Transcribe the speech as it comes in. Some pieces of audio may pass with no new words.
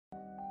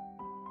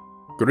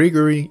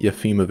Grigory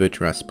Yefimovich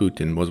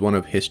Rasputin was one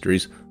of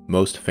history's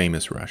most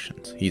famous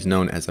Russians. He's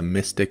known as a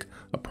mystic,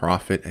 a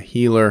prophet, a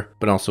healer,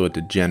 but also a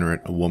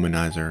degenerate, a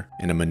womanizer,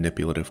 and a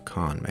manipulative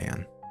con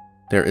man.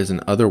 There is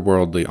an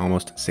otherworldly,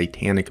 almost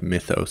satanic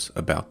mythos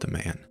about the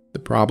man. The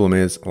problem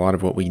is, a lot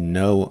of what we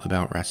know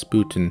about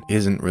Rasputin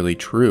isn't really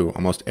true.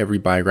 Almost every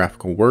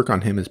biographical work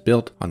on him is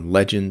built on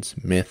legends,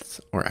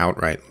 myths, or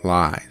outright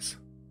lies.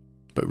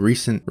 But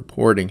recent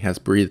reporting has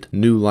breathed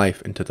new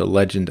life into the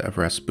legend of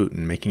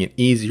Rasputin, making it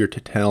easier to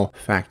tell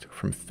fact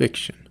from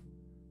fiction.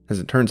 As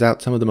it turns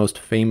out, some of the most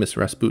famous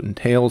Rasputin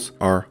tales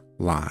are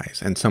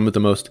lies, and some of the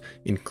most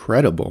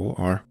incredible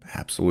are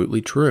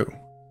absolutely true.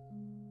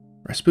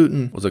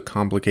 Rasputin was a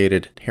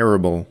complicated,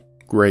 terrible,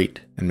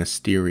 great, and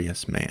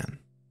mysterious man.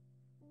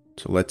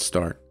 So let's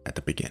start at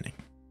the beginning.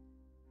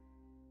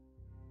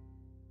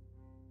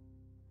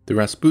 The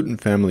Rasputin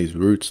family's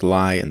roots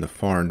lie in the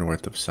far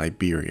north of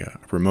Siberia,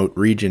 a remote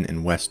region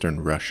in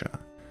western Russia.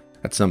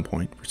 At some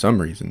point, for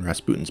some reason,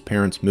 Rasputin's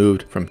parents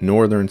moved from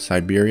northern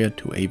Siberia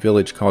to a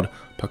village called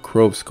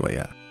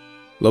Pokrovskoye.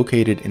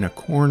 Located in a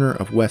corner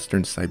of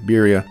western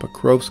Siberia,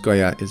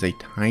 Pokrovskoye is a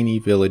tiny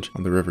village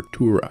on the river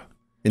Tura.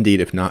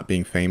 Indeed, if not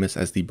being famous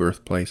as the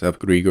birthplace of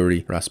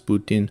Grigory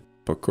Rasputin,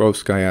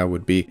 Pokrovskoye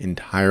would be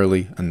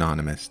entirely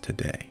anonymous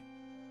today.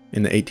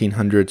 In the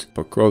 1800s,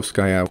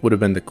 Pokrovskoye would have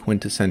been the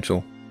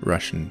quintessential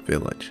Russian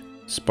village,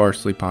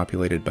 sparsely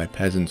populated by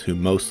peasants who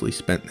mostly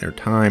spent their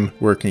time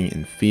working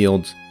in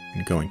fields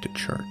and going to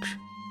church.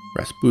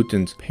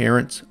 Rasputin's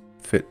parents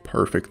fit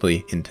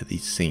perfectly into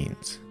these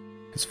scenes.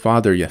 His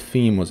father,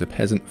 Yefim, was a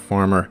peasant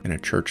farmer and a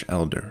church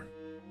elder.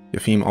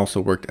 Yefim also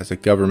worked as a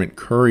government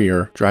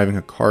courier, driving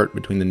a cart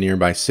between the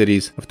nearby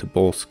cities of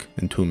Tobolsk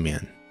and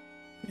Tyumen.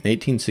 In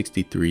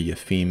 1863,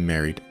 Yefim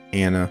married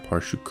Anna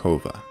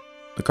Parshukova.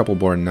 The couple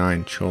bore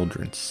 9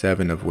 children,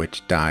 7 of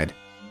which died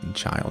in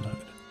childhood.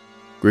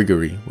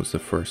 Grigory was the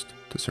first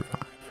to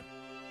survive.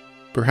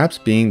 Perhaps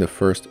being the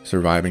first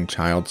surviving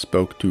child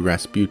spoke to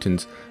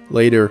Rasputin's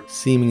later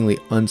seemingly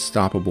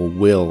unstoppable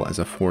will as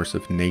a force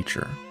of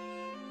nature.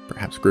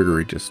 Perhaps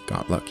Grigory just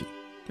got lucky.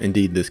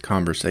 Indeed, this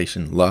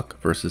conversation,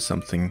 luck versus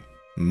something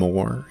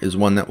more, is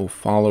one that will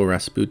follow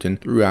Rasputin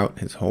throughout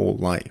his whole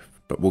life,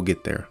 but we'll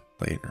get there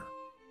later.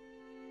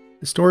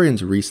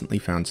 Historians recently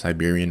found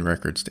Siberian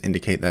records to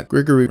indicate that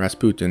Grigory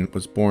Rasputin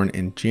was born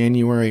in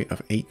January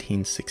of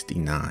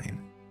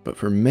 1869. But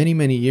for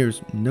many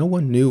years, no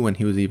one knew when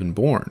he was even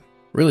born.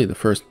 Really, the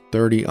first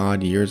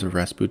 30-odd years of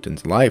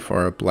Rasputin's life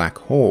are a black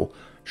hole,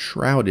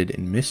 shrouded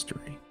in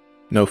mystery.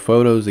 No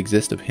photos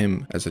exist of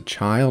him as a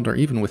child or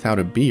even without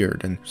a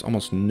beard, and there's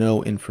almost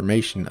no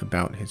information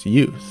about his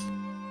youth.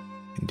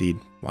 Indeed,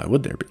 why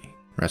would there be?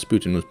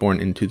 Rasputin was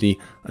born into the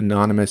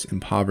anonymous,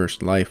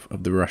 impoverished life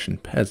of the Russian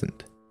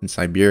peasant. In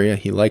Siberia,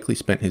 he likely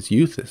spent his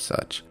youth as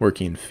such,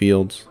 working in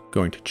fields,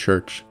 going to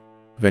church,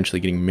 eventually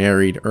getting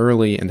married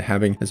early and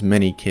having as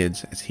many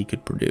kids as he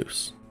could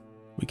produce.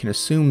 We can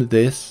assume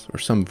this, or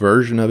some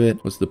version of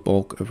it, was the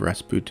bulk of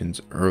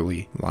Rasputin's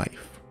early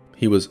life.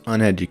 He was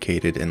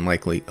uneducated and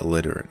likely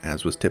illiterate,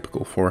 as was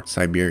typical for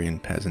Siberian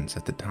peasants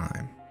at the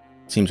time.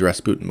 It seems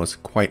Rasputin was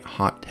quite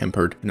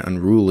hot-tempered and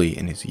unruly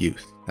in his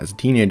youth. As a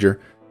teenager,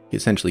 he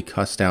essentially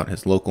cussed out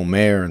his local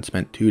mayor and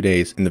spent 2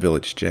 days in the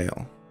village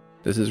jail.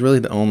 This is really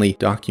the only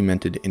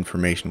documented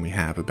information we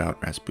have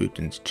about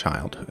Rasputin's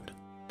childhood.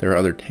 There are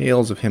other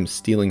tales of him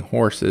stealing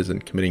horses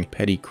and committing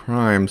petty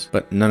crimes,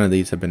 but none of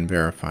these have been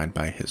verified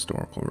by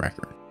historical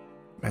record.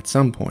 At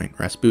some point,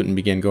 Rasputin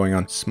began going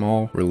on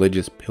small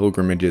religious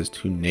pilgrimages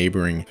to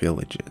neighboring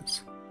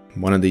villages.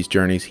 On one of these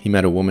journeys, he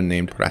met a woman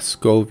named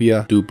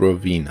Praskovia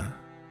Dubrovina.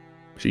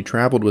 She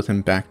traveled with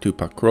him back to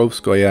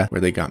Pokrovskoye,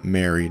 where they got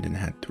married and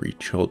had 3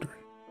 children.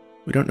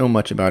 We don't know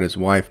much about his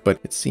wife,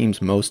 but it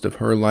seems most of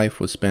her life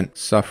was spent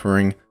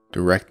suffering,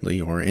 directly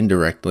or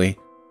indirectly,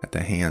 at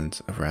the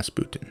hands of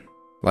Rasputin.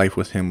 Life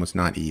with him was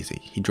not easy.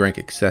 He drank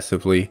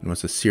excessively and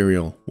was a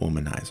serial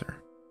womanizer.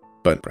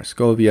 But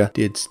Praskovia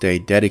did stay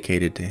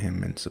dedicated to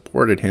him and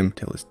supported him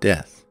till his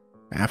death.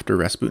 After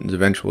Rasputin's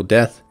eventual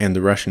death and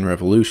the Russian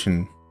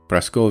Revolution,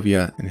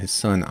 Praskovia and his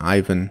son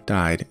Ivan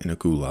died in a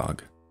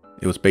gulag.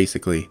 It was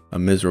basically a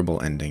miserable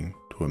ending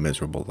to a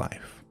miserable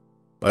life.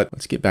 But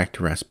let's get back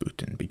to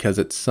Rasputin, because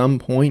at some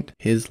point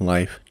his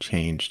life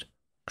changed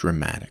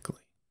dramatically.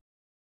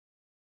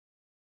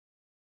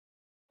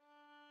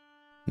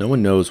 No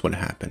one knows what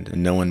happened,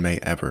 and no one may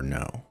ever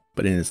know.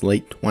 But in his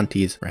late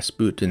 20s,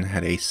 Rasputin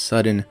had a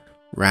sudden,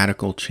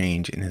 radical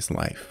change in his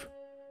life.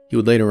 He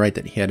would later write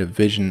that he had a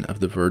vision of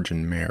the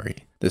Virgin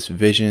Mary. This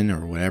vision,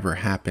 or whatever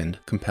happened,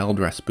 compelled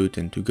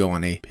Rasputin to go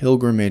on a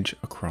pilgrimage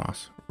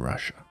across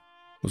Russia.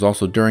 It was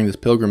also during this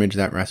pilgrimage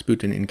that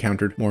Rasputin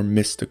encountered more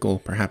mystical,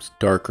 perhaps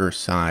darker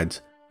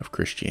sides of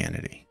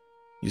Christianity.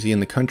 You see,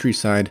 in the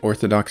countryside,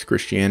 Orthodox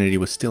Christianity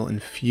was still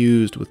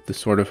infused with the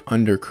sort of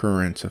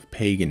undercurrents of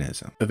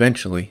paganism.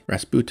 Eventually,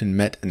 Rasputin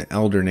met an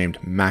elder named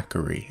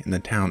Makary in the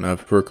town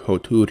of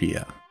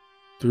Verkhoturia.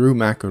 Through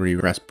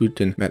Makary,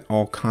 Rasputin met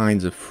all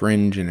kinds of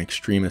fringe and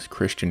extremist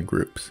Christian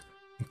groups,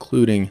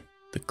 including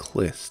the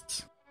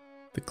Klists.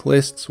 The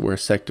Klists were a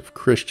sect of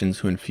Christians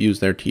who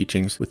infused their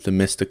teachings with the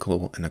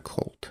mystical and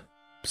occult.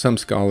 Some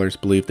scholars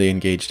believe they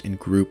engaged in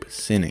group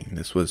sinning.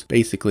 This was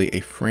basically a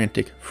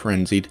frantic,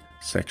 frenzied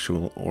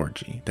sexual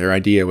orgy. Their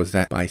idea was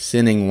that by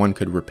sinning one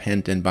could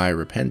repent, and by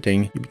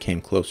repenting you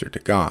became closer to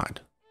God.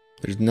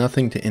 There's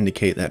nothing to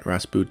indicate that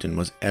Rasputin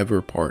was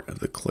ever part of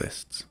the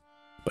Klists.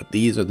 But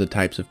these are the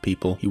types of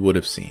people he would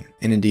have seen,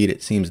 and indeed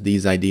it seems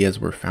these ideas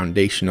were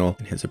foundational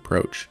in his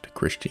approach to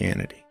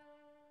Christianity.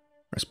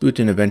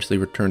 Rasputin eventually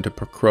returned to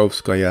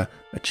Pokrovskaya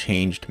a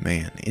changed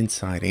man,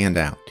 inside and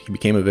out. He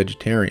became a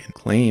vegetarian,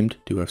 claimed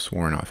to have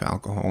sworn off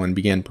alcohol, and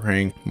began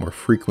praying more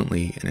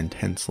frequently and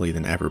intensely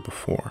than ever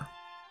before.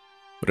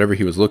 Whatever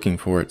he was looking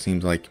for, it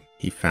seems like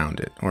he found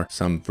it, or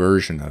some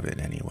version of it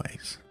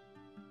anyways.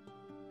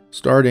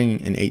 Starting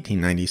in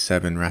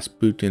 1897,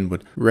 Rasputin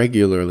would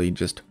regularly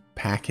just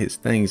pack his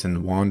things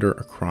and wander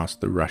across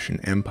the Russian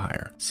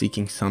Empire,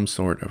 seeking some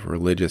sort of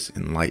religious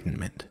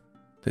enlightenment.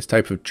 This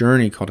type of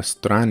journey, called a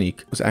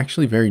strannik, was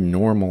actually very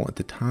normal at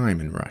the time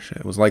in Russia.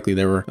 It was likely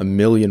there were 1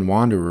 million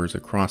wanderers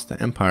across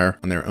the empire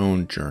on their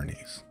own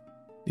journeys.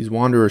 These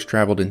wanderers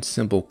traveled in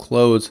simple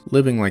clothes,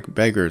 living like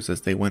beggars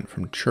as they went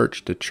from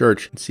church to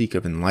church in seek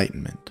of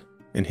enlightenment.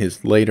 In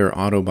his later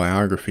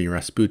autobiography,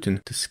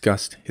 Rasputin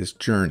discussed his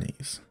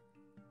journeys.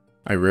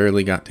 I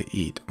rarely got to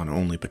eat on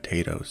only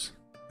potatoes.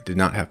 I did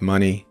not have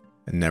money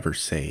and never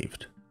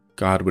saved.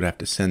 God would have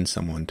to send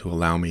someone to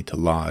allow me to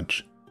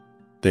lodge.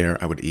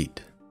 There I would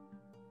eat.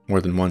 More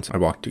than once I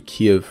walked to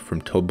Kiev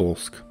from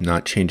Tobolsk,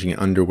 not changing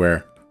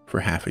underwear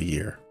for half a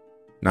year.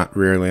 Not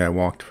rarely I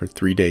walked for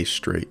 3 days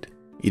straight,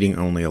 eating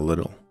only a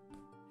little.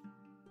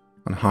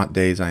 On hot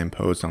days I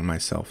imposed on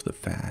myself the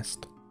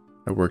fast.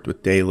 I worked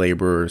with day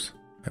laborers.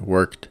 I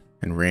worked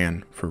and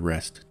ran for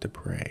rest to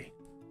pray.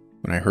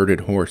 When I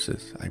herded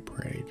horses, I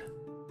prayed.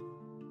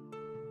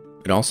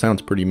 It all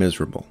sounds pretty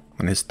miserable.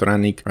 On his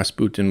strannik,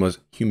 Rasputin was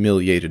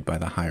humiliated by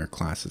the higher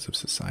classes of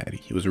society.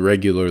 He was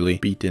regularly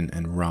beaten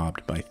and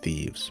robbed by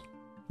thieves.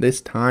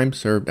 This time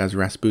served as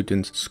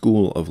Rasputin's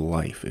school of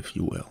life, if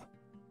you will.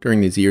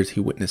 During these years, he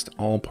witnessed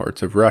all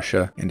parts of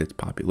Russia and its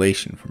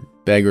population, from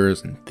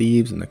beggars and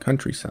thieves in the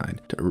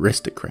countryside to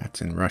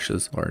aristocrats in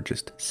Russia's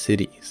largest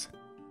cities.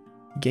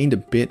 He gained a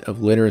bit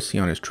of literacy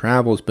on his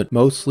travels, but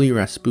mostly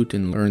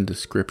Rasputin learned the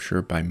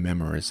scripture by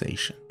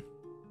memorization.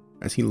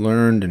 As he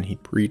learned and he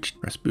preached,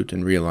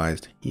 Rasputin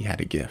realized he had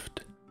a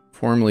gift.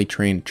 Formally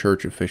trained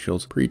church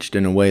officials preached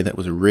in a way that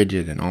was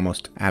rigid and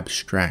almost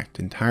abstract,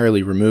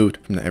 entirely removed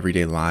from the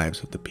everyday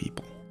lives of the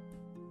people.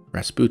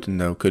 Rasputin,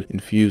 though, could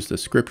infuse the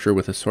scripture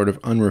with a sort of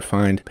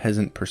unrefined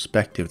peasant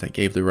perspective that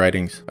gave the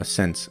writings a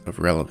sense of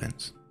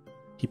relevance.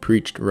 He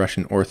preached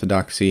Russian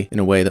orthodoxy in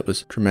a way that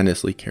was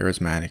tremendously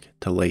charismatic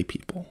to lay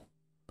people.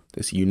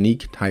 This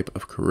unique type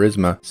of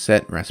charisma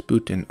set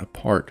Rasputin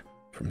apart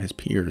from his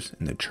peers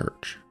in the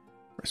church.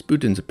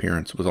 Rasputin's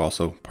appearance was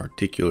also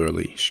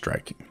particularly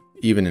striking.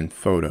 Even in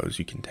photos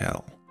you can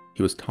tell.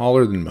 He was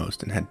taller than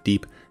most and had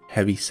deep,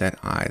 heavy-set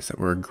eyes that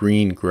were a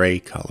green-gray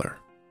color.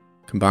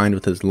 Combined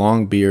with his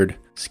long beard,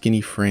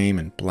 skinny frame,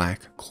 and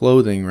black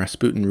clothing,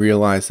 Rasputin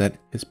realized that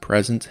his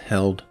presence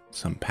held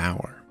some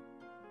power.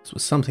 This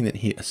was something that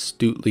he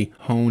astutely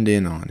honed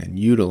in on and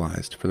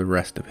utilized for the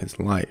rest of his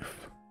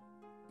life.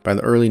 By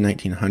the early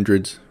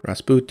 1900s,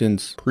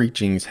 Rasputin's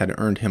preachings had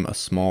earned him a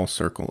small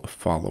circle of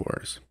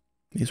followers.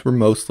 These were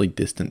mostly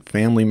distant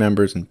family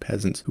members and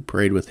peasants who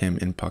prayed with him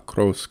in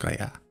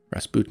Pokrovskaya.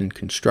 Rasputin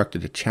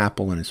constructed a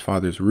chapel in his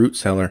father's root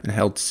cellar and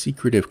held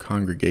secretive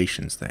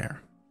congregations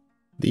there.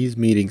 These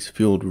meetings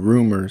fueled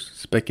rumors,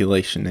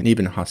 speculation, and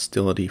even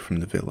hostility from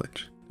the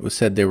village. It was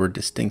said there were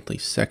distinctly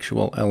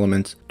sexual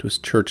elements to his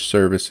church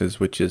services,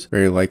 which is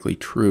very likely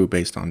true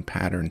based on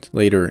patterns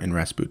later in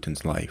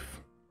Rasputin's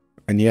life.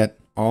 And yet,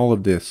 all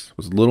of this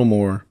was little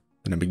more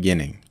than a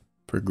beginning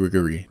for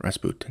Grigory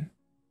Rasputin.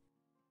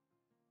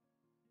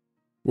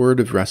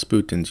 Word of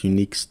Rasputin's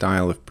unique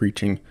style of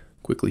preaching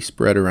quickly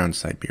spread around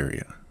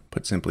Siberia.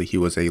 Put simply, he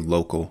was a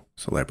local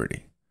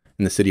celebrity.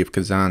 In the city of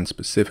Kazan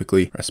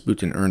specifically,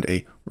 Rasputin earned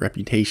a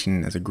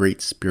reputation as a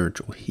great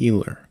spiritual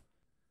healer.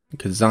 In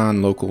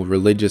Kazan, local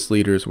religious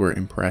leaders were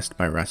impressed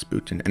by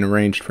Rasputin and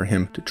arranged for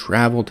him to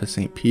travel to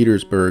St.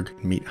 Petersburg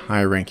and meet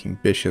high-ranking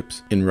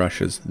bishops in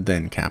Russia's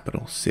then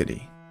capital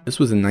city. This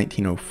was in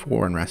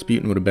 1904, and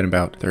Rasputin would have been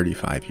about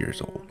 35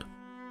 years old.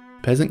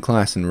 The peasant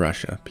class in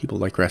Russia, people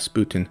like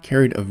Rasputin,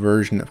 carried a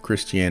version of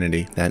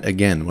Christianity that,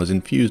 again, was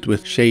infused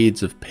with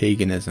shades of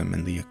paganism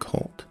and the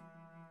occult.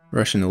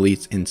 Russian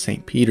elites in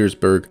St.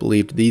 Petersburg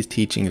believed these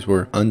teachings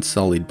were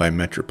unsullied by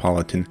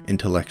metropolitan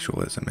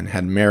intellectualism and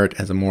had merit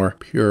as a more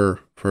pure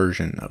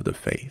version of the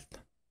faith.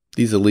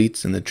 These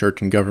elites in the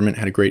church and government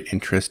had a great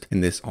interest in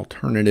this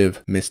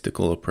alternative,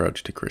 mystical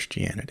approach to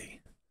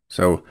Christianity.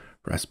 So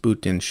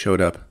Rasputin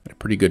showed up at a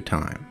pretty good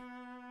time.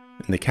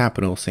 In the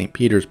capital, St.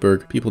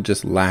 Petersburg, people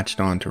just latched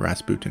on to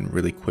Rasputin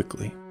really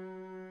quickly.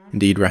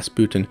 Indeed,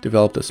 Rasputin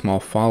developed a small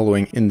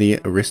following in the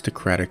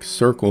aristocratic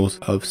circles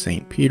of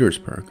St.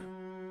 Petersburg.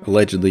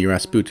 Allegedly,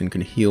 Rasputin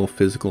could heal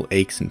physical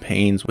aches and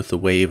pains with the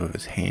wave of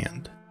his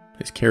hand.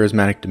 His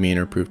charismatic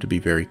demeanor proved to be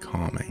very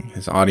calming.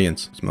 His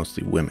audience was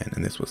mostly women,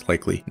 and this was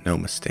likely no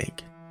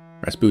mistake.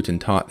 Rasputin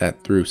taught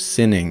that through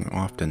sinning,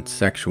 often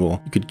sexual,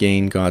 you could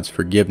gain God's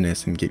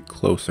forgiveness and get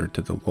closer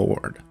to the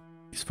Lord.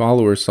 His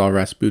followers saw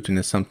Rasputin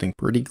as something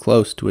pretty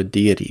close to a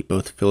deity,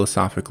 both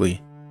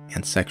philosophically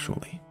and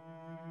sexually.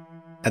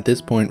 At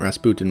this point,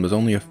 Rasputin was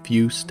only a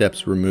few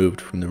steps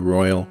removed from the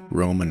royal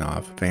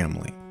Romanov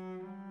family.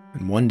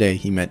 And one day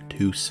he met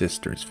two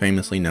sisters,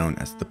 famously known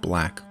as the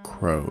Black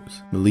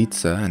Crows.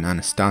 Militsa and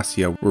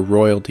Anastasia were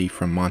royalty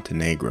from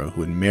Montenegro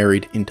who had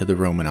married into the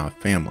Romanov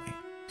family.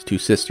 His two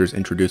sisters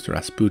introduced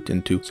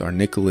Rasputin to Tsar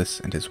Nicholas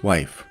and his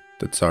wife,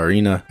 the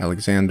Tsarina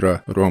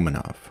Alexandra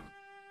Romanov.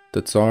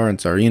 The Tsar and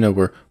Tsarina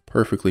were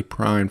perfectly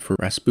primed for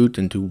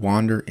Rasputin to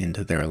wander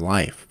into their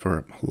life for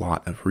a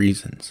lot of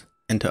reasons.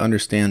 And to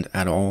understand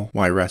at all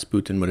why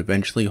Rasputin would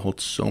eventually hold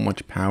so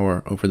much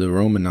power over the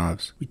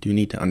Romanovs, we do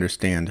need to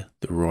understand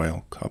the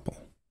royal couple.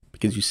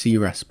 Because you see,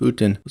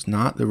 Rasputin was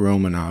not the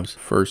Romanovs'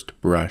 first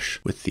brush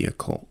with the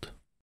occult.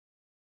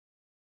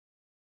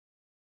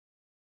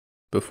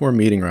 Before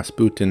meeting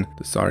Rasputin,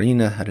 the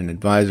Tsarina had an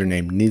advisor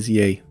named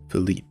Nizier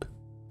Philippe.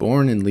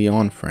 Born in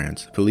Lyon,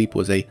 France, Philippe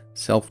was a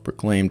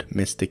self-proclaimed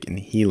mystic and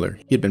healer.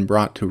 He had been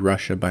brought to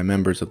Russia by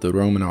members of the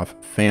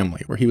Romanov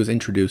family, where he was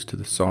introduced to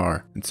the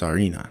Tsar and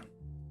Tsarina.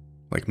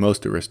 Like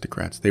most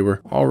aristocrats, they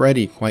were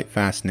already quite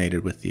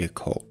fascinated with the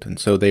occult, and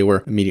so they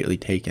were immediately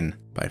taken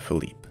by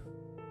Philippe.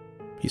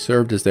 He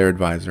served as their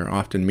advisor,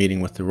 often meeting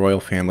with the royal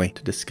family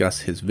to discuss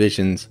his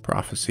visions,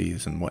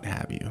 prophecies, and what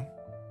have you.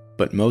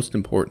 But most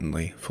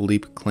importantly,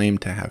 Philippe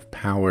claimed to have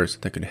powers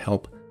that could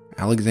help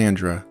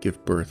Alexandra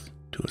give birth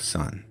to a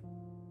son.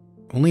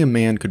 Only a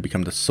man could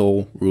become the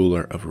sole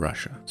ruler of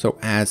Russia. So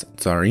as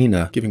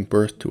Tsarina, giving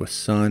birth to a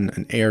son,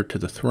 an heir to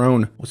the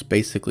throne, was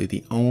basically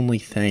the only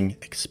thing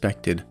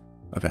expected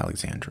of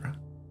Alexandra.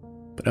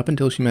 But up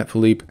until she met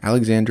Philippe,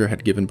 Alexandra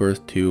had given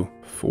birth to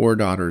 4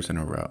 daughters in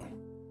a row.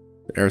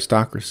 The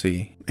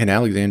aristocracy and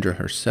Alexandra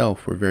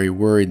herself were very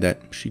worried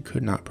that she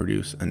could not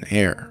produce an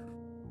heir.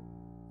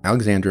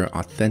 Alexandra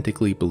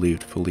authentically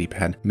believed Philippe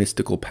had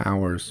mystical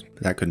powers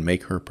that could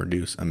make her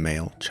produce a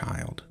male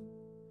child.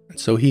 And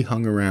so he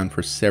hung around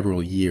for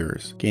several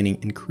years,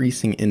 gaining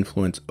increasing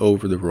influence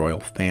over the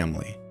royal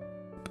family.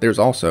 But there's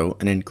also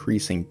an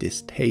increasing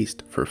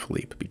distaste for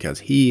Philippe because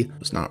he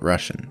was not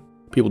Russian.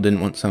 People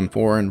didn't want some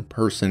foreign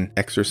person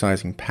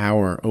exercising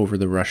power over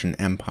the Russian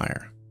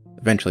Empire.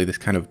 Eventually this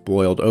kind of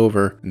boiled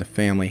over and the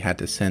family had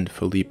to send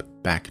Philippe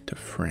back to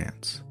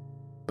France.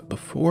 But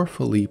before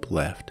Philippe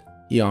left,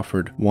 he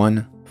offered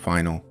one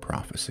final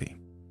prophecy.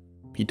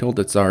 He told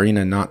the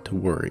Tsarina not to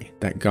worry,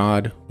 that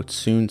God would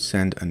soon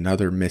send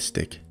another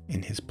mystic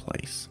in his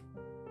place.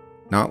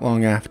 Not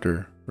long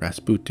after,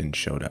 Rasputin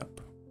showed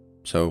up.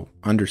 So,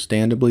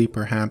 understandably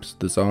perhaps,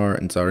 the Tsar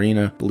and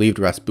Tsarina believed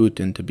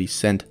Rasputin to be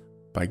sent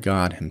by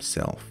God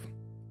himself.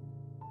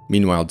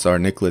 Meanwhile, Tsar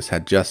Nicholas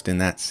had just in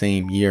that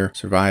same year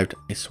survived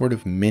a sort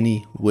of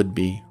mini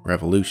would-be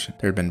revolution.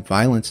 There had been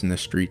violence in the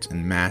streets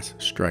and mass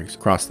strikes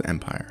across the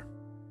empire.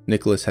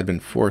 Nicholas had been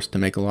forced to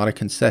make a lot of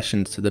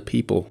concessions to the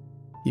people.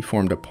 He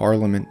formed a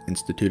parliament,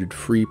 instituted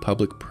free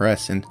public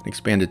press, and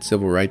expanded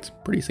civil rights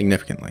pretty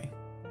significantly.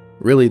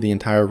 Really, the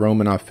entire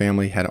Romanov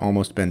family had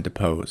almost been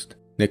deposed.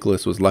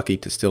 Nicholas was lucky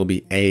to still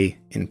be A,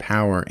 in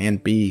power,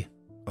 and B,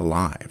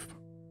 alive.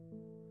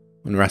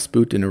 When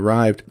Rasputin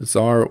arrived, the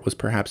Tsar was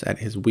perhaps at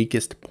his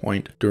weakest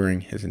point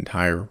during his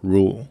entire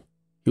rule.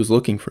 He was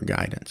looking for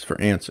guidance, for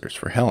answers,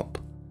 for help.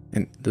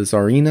 And the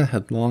Tsarina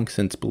had long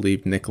since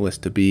believed Nicholas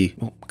to be,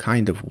 well,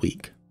 kind of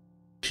weak.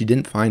 She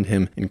didn't find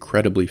him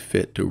incredibly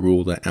fit to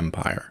rule the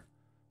empire.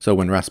 So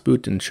when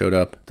Rasputin showed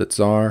up, the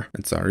Tsar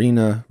and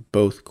Tsarina were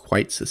both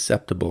quite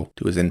susceptible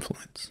to his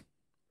influence.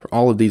 For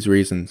all of these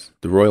reasons,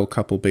 the royal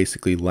couple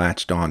basically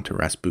latched on to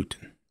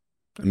Rasputin.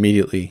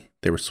 Immediately,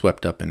 they were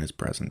swept up in his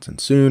presence,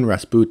 and soon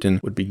Rasputin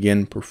would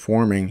begin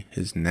performing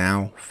his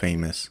now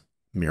famous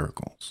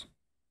miracles.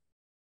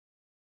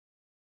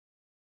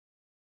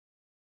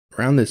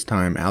 Around this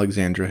time,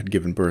 Alexandra had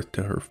given birth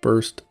to her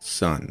first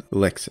son,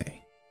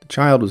 Alexei. The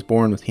child was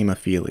born with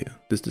hemophilia.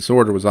 This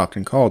disorder was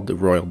often called the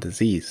royal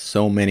disease.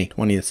 So many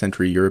 20th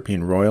century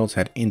European royals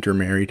had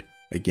intermarried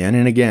again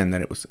and again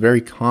that it was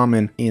very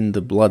common in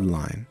the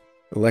bloodline.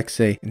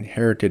 Alexei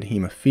inherited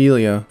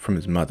hemophilia from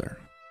his mother.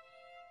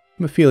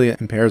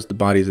 Hemophilia impairs the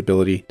body's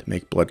ability to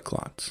make blood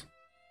clots.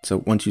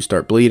 So once you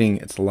start bleeding,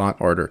 it's a lot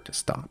harder to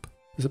stop.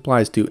 This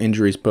applies to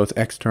injuries both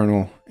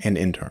external and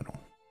internal.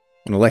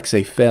 When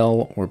Alexei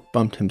fell or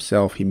bumped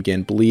himself, he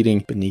began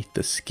bleeding beneath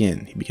the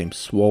skin. He became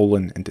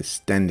swollen and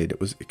distended.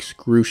 It was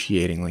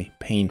excruciatingly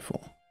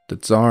painful. The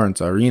Tsar and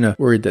Tsarina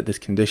worried that this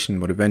condition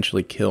would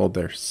eventually kill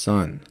their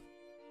son.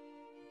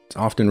 It's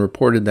often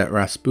reported that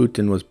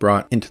Rasputin was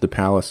brought into the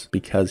palace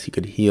because he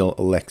could heal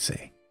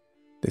Alexei.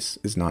 This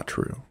is not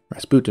true.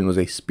 Rasputin was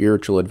a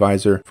spiritual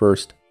advisor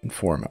first and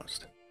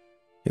foremost.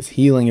 His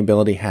healing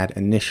ability had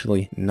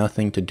initially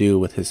nothing to do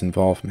with his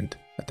involvement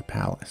at the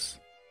palace.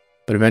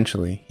 But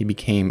eventually, he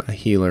became a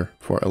healer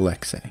for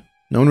Alexei.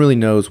 No one really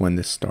knows when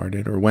this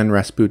started or when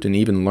Rasputin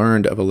even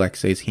learned of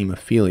Alexei's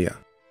hemophilia.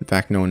 In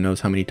fact, no one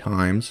knows how many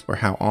times or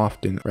how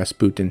often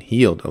Rasputin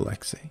healed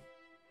Alexei.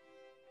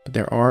 But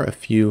there are a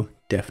few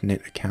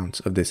definite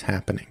accounts of this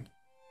happening.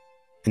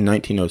 In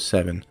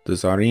 1907, the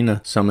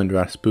Tsarina summoned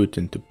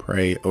Rasputin to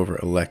pray over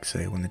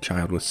Alexei when the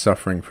child was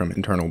suffering from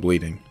internal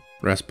bleeding.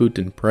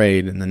 Rasputin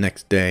prayed, and the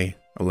next day,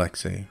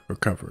 Alexei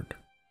recovered.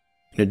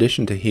 In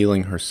addition to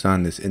healing her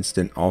son, this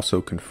incident also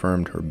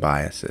confirmed her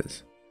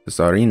biases. The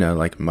Tsarina,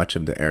 like much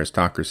of the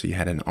aristocracy,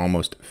 had an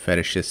almost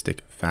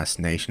fetishistic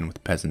fascination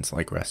with peasants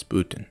like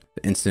Rasputin.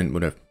 The incident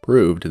would have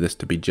proved this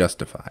to be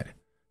justified.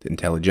 The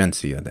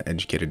intelligentsia, the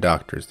educated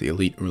doctors, the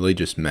elite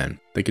religious men,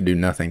 they could do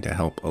nothing to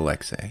help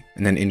Alexei.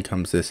 And then in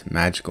comes this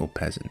magical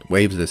peasant,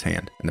 waves his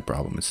hand, and the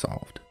problem is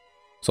solved.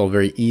 It's all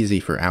very easy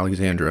for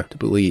Alexandra to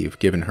believe,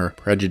 given her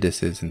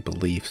prejudices and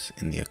beliefs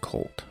in the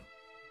occult.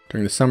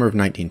 During the summer of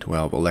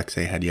 1912,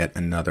 Alexei had yet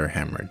another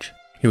hemorrhage.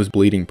 He was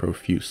bleeding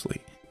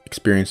profusely,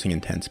 experiencing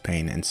intense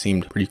pain, and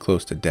seemed pretty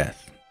close to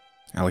death.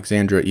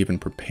 Alexandra even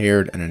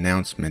prepared an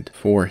announcement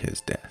for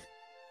his death.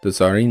 The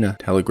Tsarina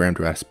telegrammed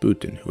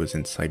Rasputin, who was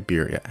in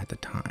Siberia at the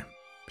time.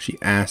 She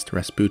asked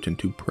Rasputin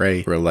to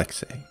pray for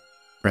Alexei.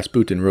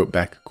 Rasputin wrote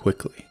back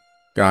quickly,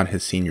 "God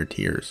has seen your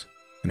tears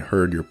and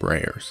heard your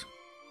prayers.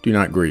 Do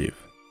not grieve.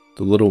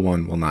 The little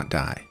one will not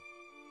die.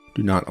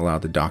 Do not allow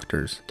the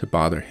doctors to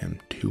bother him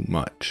too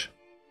much."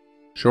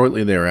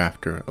 Shortly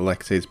thereafter,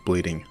 Alexei's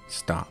bleeding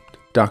stopped.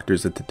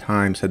 Doctors at the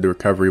time said the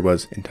recovery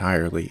was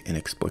entirely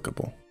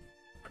inexplicable.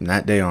 From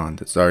that day on,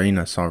 the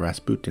Tsarina saw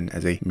Rasputin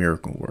as a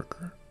miracle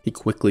worker. He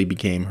quickly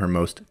became her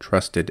most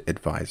trusted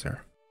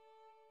advisor.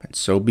 And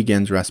so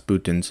begins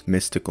Rasputin's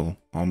mystical,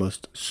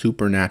 almost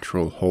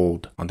supernatural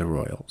hold on the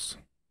royals.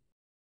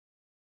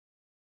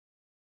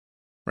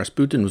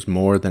 Rasputin was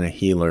more than a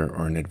healer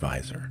or an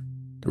advisor.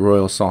 The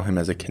royals saw him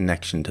as a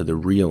connection to the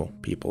real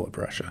people of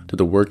Russia, to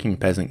the working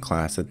peasant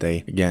class that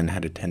they, again,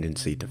 had a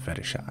tendency to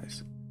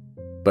fetishize.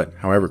 But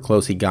however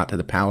close he got to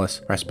the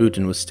palace,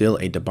 Rasputin was still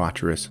a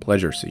debaucherous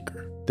pleasure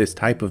seeker. This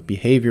type of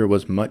behavior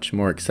was much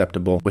more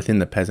acceptable within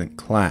the peasant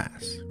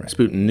class.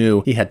 Rasputin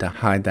knew he had to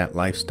hide that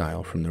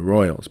lifestyle from the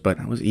royals, but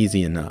that was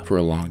easy enough for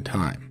a long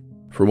time.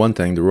 For one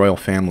thing, the royal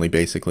family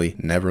basically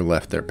never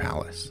left their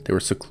palace. They were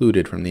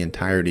secluded from the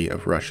entirety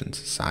of Russian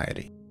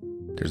society.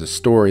 There's a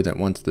story that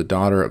once the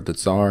daughter of the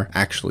Tsar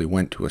actually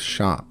went to a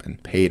shop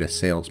and paid a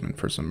salesman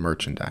for some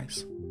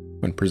merchandise.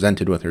 When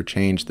presented with her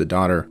change, the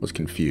daughter was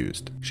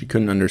confused. She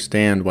couldn't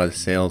understand why the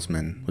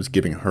salesman was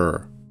giving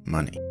her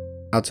money.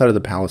 Outside of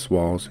the palace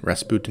walls,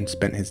 Rasputin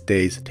spent his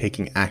days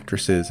taking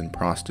actresses and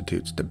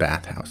prostitutes to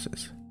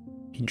bathhouses.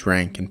 He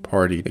drank and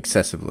partied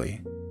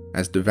excessively.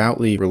 As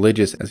devoutly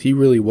religious as he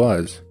really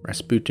was,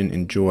 Rasputin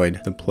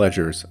enjoyed the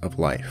pleasures of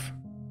life.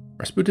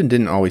 Rasputin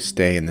didn't always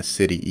stay in the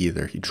city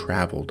either. He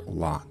traveled a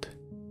lot.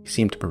 He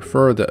seemed to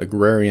prefer the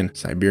agrarian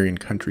Siberian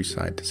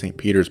countryside to St.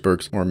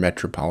 Petersburg's more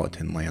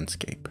metropolitan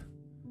landscape.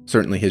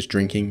 Certainly his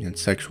drinking and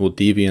sexual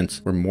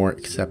deviance were more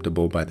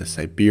acceptable by the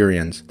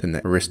Siberians than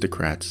the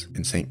aristocrats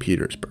in St.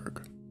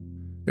 Petersburg.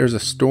 There's a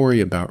story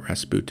about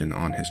Rasputin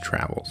on his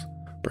travels,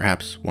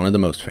 perhaps one of the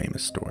most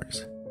famous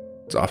stories.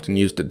 It's often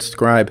used to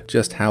describe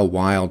just how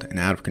wild and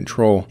out of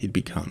control he'd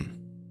become.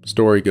 The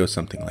story goes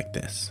something like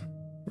this.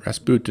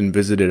 Rasputin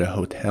visited a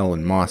hotel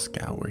in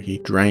Moscow where he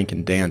drank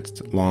and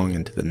danced long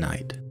into the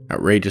night.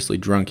 Outrageously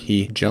drunk,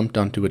 he jumped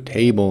onto a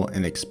table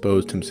and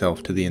exposed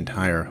himself to the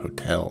entire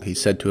hotel.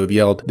 He's said to have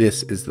yelled,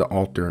 "This is the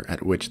altar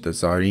at which the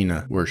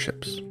Tsarina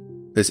worships."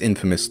 This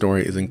infamous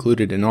story is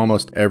included in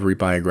almost every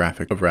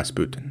biographic of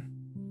Rasputin,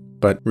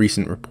 but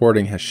recent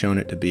reporting has shown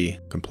it to be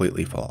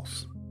completely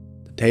false.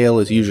 The tale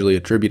is usually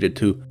attributed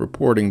to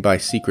reporting by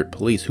secret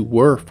police who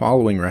were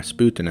following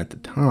Rasputin at the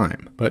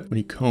time, but when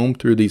you comb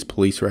through these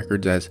police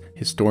records as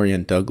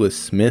historian Douglas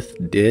Smith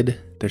did,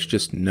 there's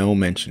just no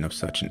mention of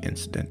such an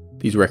incident.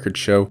 These records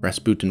show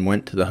Rasputin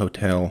went to the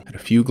hotel, had a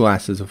few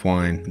glasses of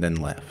wine, then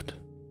left.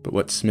 But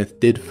what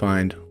Smith did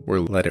find were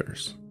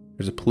letters.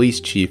 There's a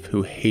police chief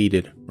who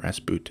hated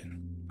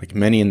Rasputin. Like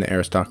many in the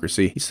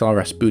aristocracy, he saw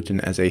Rasputin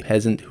as a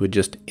peasant who had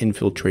just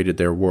infiltrated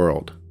their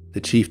world.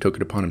 The chief took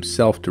it upon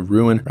himself to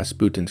ruin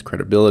Rasputin's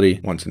credibility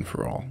once and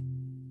for all.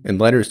 In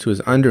letters to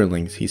his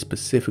underlings, he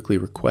specifically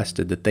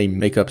requested that they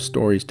make up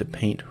stories to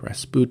paint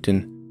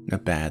Rasputin in a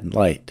bad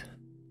light.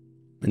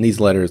 In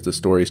these letters, the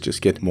stories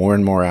just get more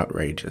and more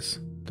outrageous.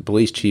 The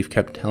police chief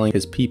kept telling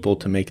his people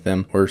to make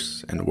them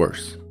worse and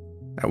worse.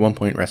 At one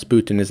point,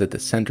 Rasputin is at the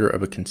center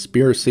of a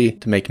conspiracy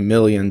to make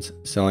millions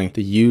selling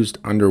the used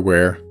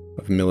underwear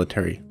of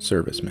military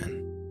servicemen.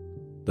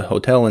 The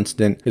hotel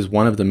incident is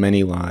one of the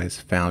many lies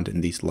found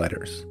in these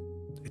letters.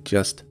 It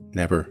just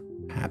never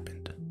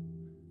happened.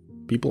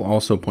 People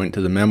also point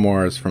to the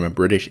memoirs from a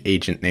British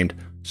agent named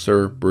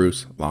Sir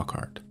Bruce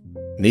Lockhart.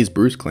 In these,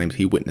 Bruce claims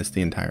he witnessed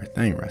the entire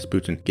thing,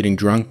 Rasputin getting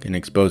drunk and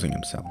exposing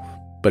himself.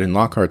 But in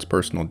Lockhart's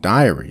personal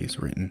diaries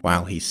written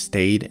while he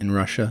stayed in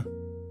Russia,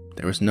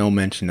 there was no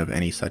mention of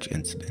any such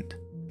incident.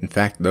 In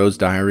fact, those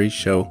diaries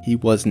show he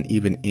wasn't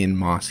even in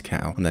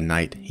Moscow on the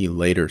night he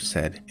later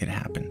said it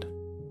happened.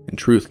 In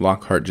truth,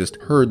 Lockhart just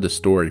heard the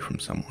story from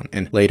someone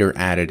and later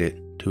added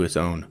it to his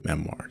own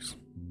memoirs.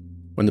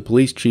 When the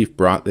police chief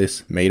brought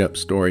this made-up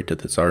story to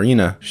the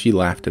Tsarina, she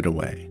laughed it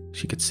away.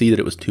 She could see that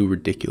it was too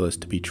ridiculous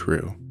to be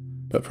true.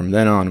 But from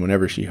then on,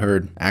 whenever she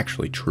heard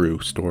actually true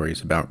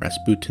stories about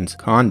Rasputin's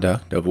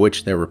conduct, of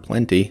which there were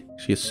plenty,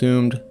 she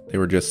assumed they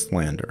were just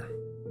slander.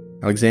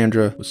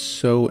 Alexandra was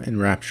so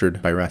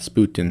enraptured by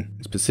Rasputin,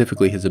 and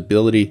specifically his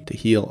ability to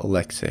heal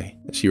Alexei,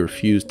 that she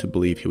refused to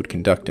believe he would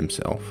conduct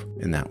himself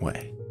in that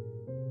way.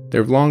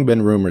 There have long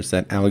been rumors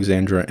that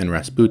Alexandra and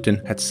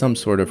Rasputin had some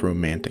sort of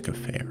romantic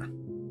affair.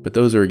 But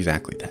those are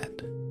exactly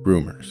that,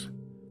 rumors.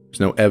 There's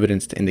no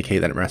evidence to indicate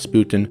that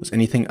Rasputin was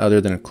anything other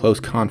than a close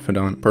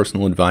confidant,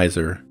 personal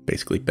advisor,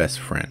 basically best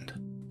friend.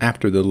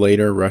 After the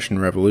later Russian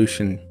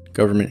Revolution,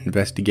 government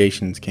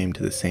investigations came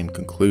to the same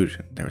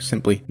conclusion. There was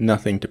simply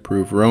nothing to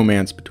prove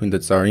romance between the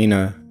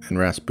Tsarina and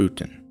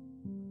Rasputin.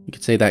 You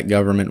could say that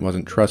government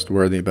wasn't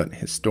trustworthy, but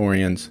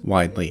historians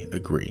widely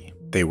agree.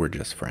 They were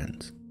just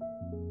friends.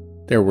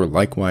 There were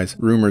likewise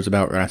rumors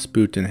about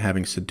Rasputin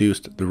having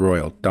seduced the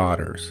royal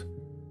daughters.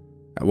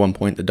 At one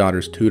point, the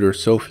daughter's tutor,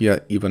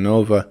 Sofia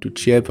Ivanova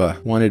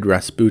Ducheva, wanted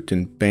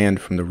Rasputin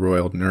banned from the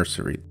royal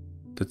nursery.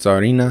 The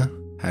Tsarina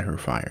had her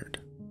fired.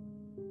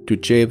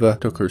 Ducheva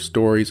took her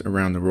stories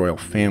around the royal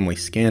family,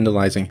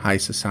 scandalizing high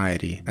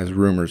society as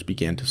rumors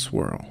began to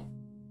swirl.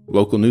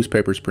 Local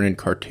newspapers printed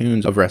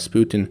cartoons of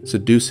Rasputin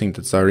seducing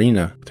the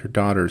Tsarina with her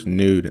daughters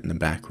nude in the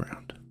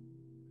background.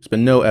 There's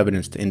been no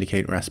evidence to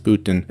indicate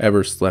Rasputin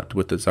ever slept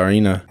with the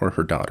Tsarina or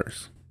her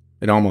daughters.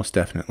 It almost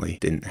definitely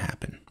didn't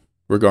happen.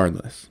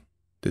 Regardless,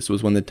 this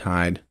was when the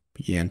tide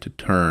began to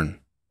turn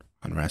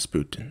on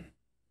Rasputin.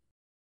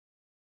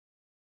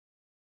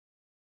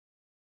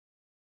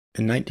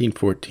 In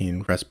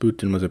 1914,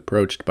 Rasputin was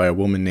approached by a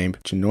woman named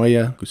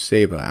Chinoya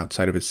Guseva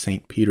outside of his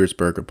St.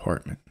 Petersburg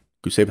apartment.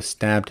 Guseva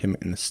stabbed him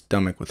in the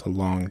stomach with a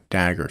long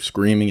dagger,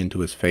 screaming into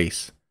his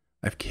face,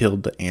 "I've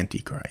killed the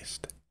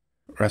Antichrist."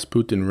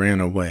 Rasputin ran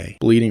away,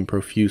 bleeding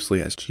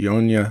profusely as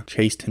Chinoya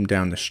chased him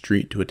down the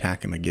street to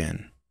attack him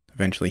again.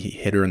 Eventually, he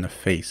hit her in the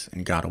face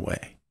and got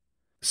away.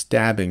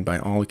 Stabbing, by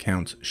all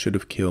accounts, should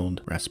have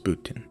killed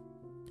Rasputin.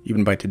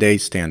 Even by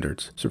today's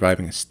standards,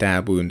 surviving a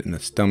stab wound in the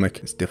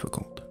stomach is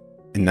difficult.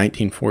 In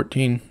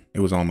 1914, it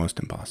was almost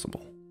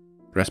impossible.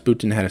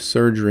 Rasputin had a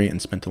surgery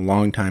and spent a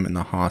long time in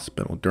the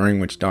hospital, during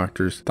which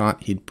doctors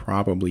thought he'd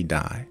probably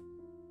die.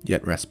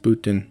 Yet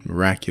Rasputin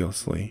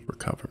miraculously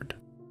recovered.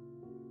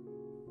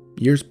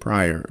 Years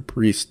prior, a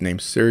priest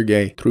named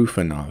Sergei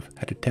Trufanov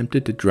had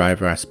attempted to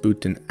drive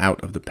Rasputin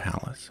out of the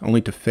palace,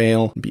 only to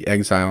fail and be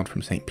exiled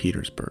from St.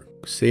 Petersburg.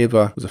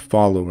 Guseva was a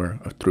follower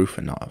of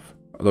Trufanov.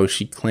 Although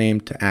she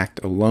claimed to act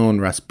alone,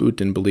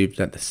 Rasputin believed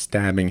that the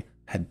stabbing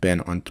had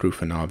been on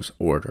Trufanov's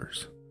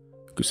orders.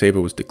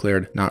 Guseva was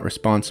declared not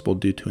responsible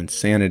due to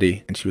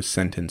insanity, and she was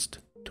sentenced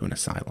to an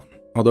asylum.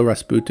 Although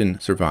Rasputin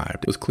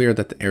survived, it was clear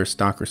that the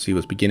aristocracy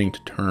was beginning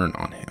to turn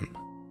on him.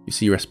 You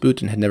see,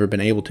 Rasputin had never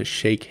been able to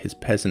shake his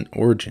peasant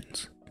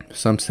origins.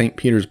 Some St.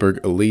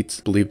 Petersburg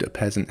elites believed a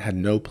peasant had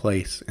no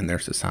place in their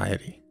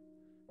society.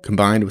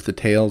 Combined with the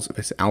tales of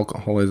his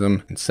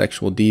alcoholism and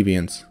sexual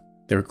deviance,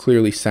 they were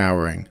clearly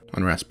souring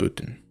on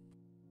Rasputin.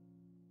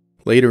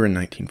 Later in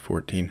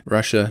 1914,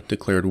 Russia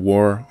declared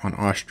war on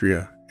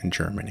Austria and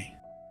Germany.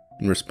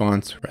 In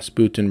response,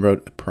 Rasputin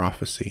wrote a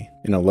prophecy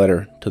in a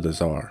letter to the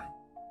Tsar.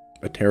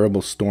 A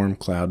terrible storm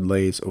cloud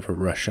lays over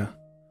Russia.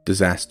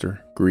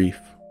 Disaster, grief,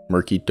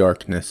 murky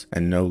darkness,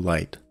 and no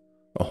light.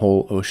 A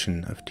whole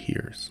ocean of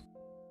tears.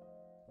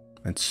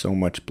 And so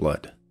much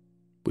blood.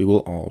 We will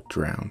all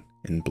drown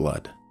in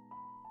blood.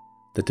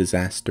 The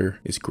disaster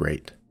is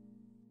great.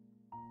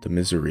 The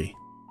misery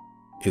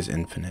is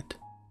infinite.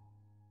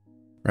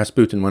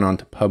 Rasputin went on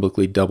to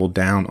publicly double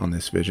down on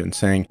this vision,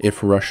 saying,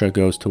 if Russia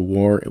goes to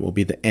war, it will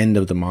be the end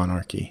of the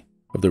monarchy,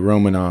 of the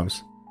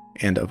Romanovs,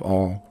 and of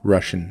all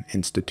Russian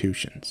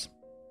institutions.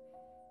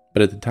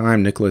 But at the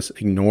time, Nicholas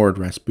ignored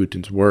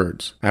Rasputin's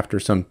words. After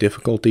some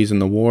difficulties in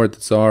the war, the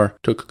Tsar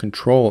took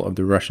control of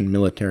the Russian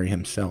military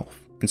himself,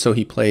 and so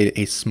he played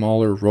a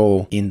smaller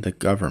role in the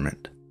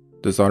government.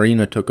 The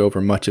Tsarina took over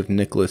much of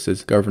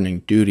Nicholas's governing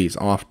duties,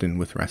 often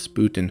with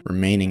Rasputin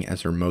remaining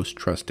as her most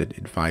trusted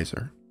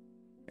advisor.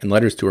 In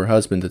letters to her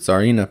husband, the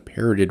Tsarina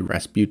parroted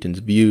Rasputin's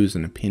views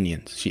and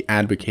opinions. She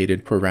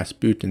advocated for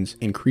Rasputin's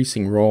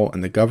increasing role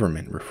in the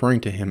government, referring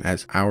to him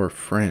as our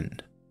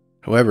friend.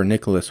 However,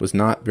 Nicholas was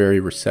not very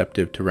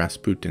receptive to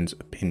Rasputin's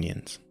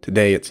opinions.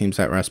 Today, it seems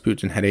that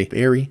Rasputin had a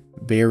very,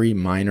 very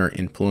minor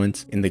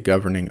influence in the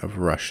governing of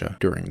Russia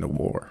during the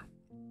war.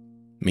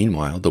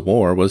 Meanwhile, the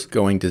war was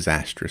going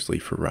disastrously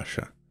for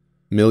Russia.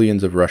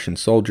 Millions of Russian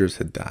soldiers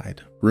had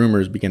died.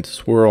 Rumors began to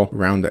swirl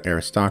around the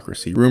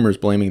aristocracy, rumors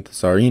blaming the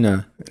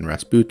Tsarina and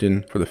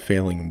Rasputin for the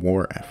failing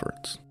war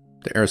efforts.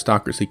 The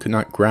aristocracy could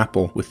not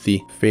grapple with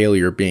the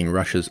failure being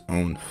Russia's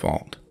own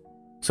fault.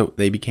 So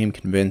they became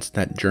convinced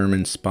that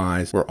German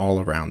spies were all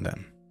around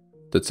them.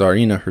 The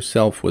Tsarina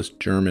herself was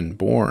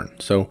German-born,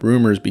 so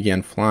rumors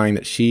began flying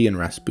that she and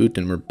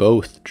Rasputin were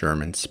both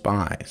German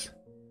spies.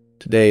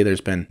 Today,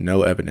 there's been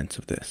no evidence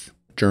of this.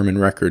 German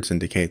records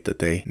indicate that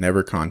they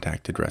never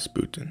contacted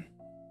Rasputin.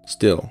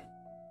 Still,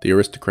 the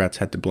aristocrats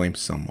had to blame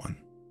someone.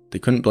 They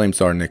couldn't blame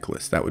Tsar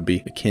Nicholas. That would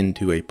be akin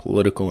to a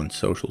political and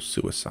social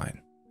suicide.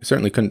 They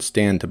certainly couldn't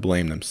stand to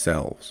blame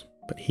themselves.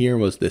 But here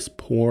was this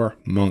poor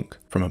monk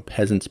from a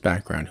peasant's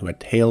background who had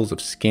tales of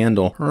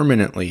scandal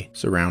permanently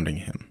surrounding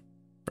him.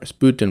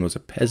 Rasputin was a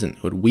peasant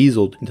who had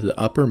weaseled into the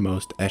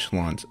uppermost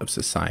echelons of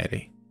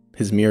society.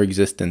 His mere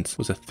existence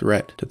was a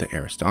threat to the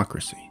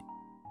aristocracy.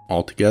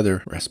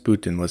 Altogether,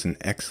 Rasputin was an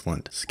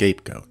excellent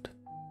scapegoat.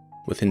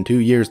 Within 2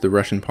 years, the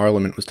Russian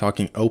parliament was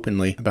talking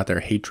openly about their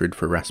hatred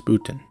for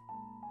Rasputin.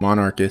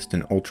 Monarchist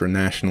and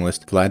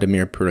ultranationalist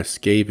Vladimir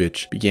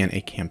Purishkevich began a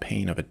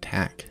campaign of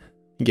attack.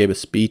 He gave a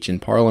speech in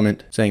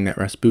parliament saying that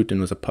Rasputin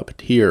was a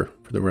puppeteer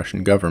for the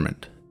Russian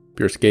government.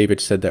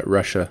 Purishkevich said that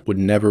Russia would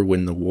never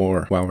win the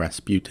war while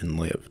Rasputin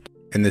lived.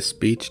 And this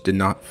speech did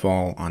not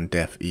fall on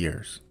deaf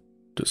ears.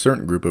 To a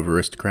certain group of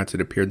aristocrats,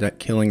 it appeared that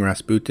killing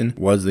Rasputin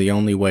was the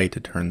only way to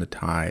turn the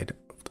tide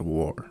of the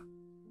war.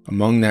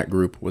 Among that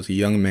group was a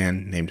young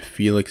man named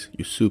Felix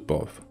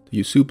Yusupov.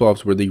 The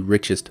Yusupovs were the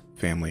richest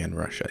family in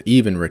Russia,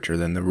 even richer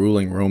than the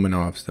ruling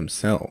Romanovs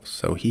themselves,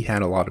 so he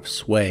had a lot of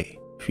sway.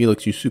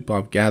 Felix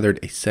Yusupov gathered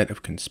a set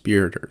of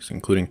conspirators,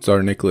 including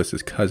Tsar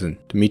Nicholas's cousin,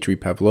 Dmitry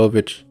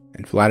Pavlovich,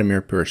 and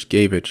Vladimir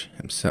Purishkevich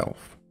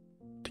himself.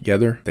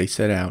 Together, they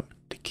set out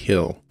to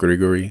kill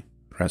Grigory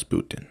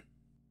Rasputin.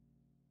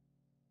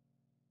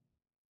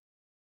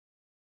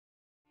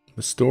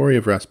 The story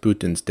of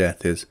Rasputin's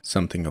death is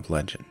something of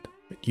legend.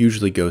 It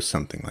usually goes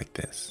something like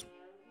this.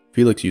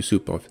 Felix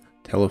Yusupov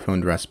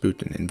telephoned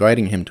Rasputin,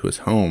 inviting him to his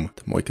home,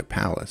 the Moika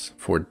Palace,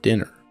 for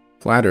dinner.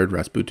 Flattered,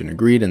 Rasputin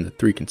agreed, and the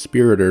three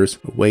conspirators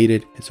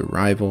awaited his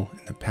arrival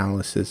in the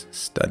palace's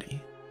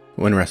study.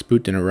 When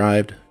Rasputin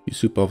arrived,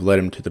 Yusupov led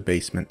him to the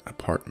basement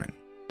apartment.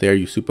 There,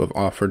 Yusupov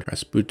offered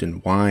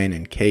Rasputin wine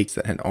and cakes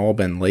that had all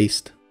been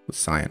laced with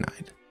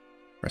cyanide.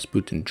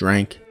 Rasputin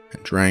drank,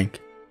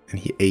 and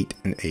he ate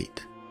and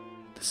ate.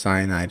 The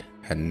cyanide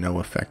had no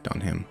effect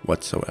on him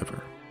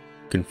whatsoever.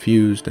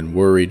 Confused and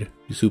worried,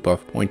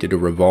 Yusupov pointed a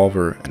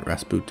revolver at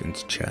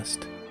Rasputin's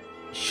chest.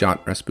 He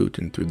shot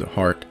Rasputin through the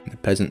heart, and the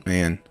peasant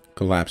man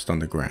collapsed on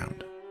the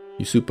ground.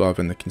 Yusupov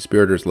and the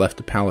conspirators left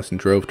the palace and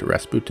drove to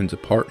Rasputin's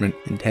apartment,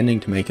 intending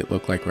to make it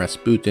look like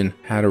Rasputin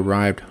had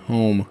arrived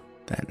home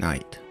that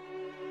night.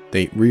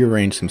 They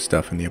rearranged some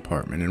stuff in the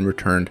apartment and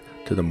returned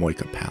to the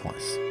Moika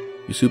Palace.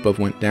 Yusupov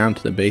went down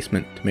to the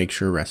basement to make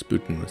sure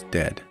Rasputin was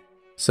dead.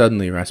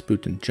 Suddenly,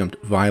 Rasputin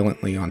jumped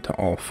violently onto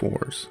all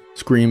fours.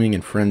 Screaming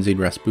and frenzied,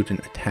 Rasputin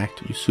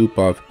attacked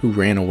Yusupov, who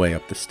ran away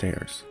up the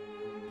stairs.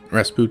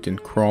 Rasputin,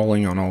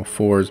 crawling on all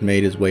fours,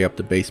 made his way up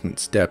the basement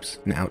steps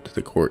and out to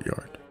the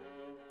courtyard.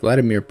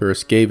 Vladimir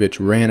Purishkevich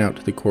ran out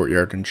to the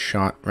courtyard and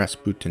shot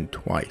Rasputin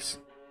twice.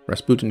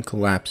 Rasputin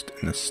collapsed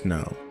in the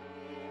snow.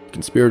 The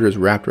conspirators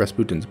wrapped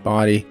Rasputin's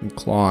body in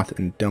cloth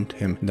and dumped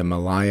him in the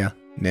Malaya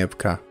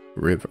Nevka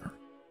River.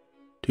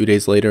 2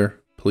 days later,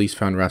 police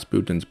found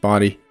Rasputin's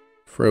body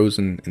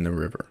frozen in the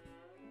river.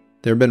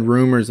 There have been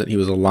rumors that he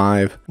was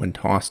alive when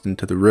tossed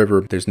into the river,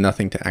 but there's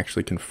nothing to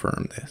actually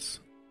confirm this.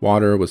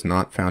 Water was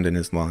not found in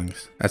his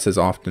lungs, as has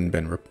often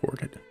been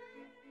reported.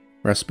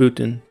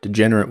 Rasputin,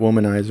 degenerate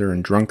womanizer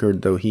and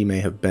drunkard though he may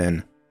have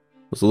been,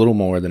 was little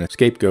more than a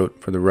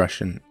scapegoat for the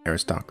Russian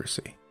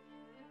aristocracy.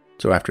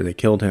 So after they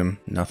killed him,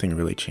 nothing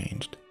really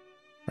changed.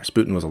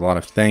 Rasputin was a lot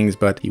of things,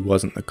 but he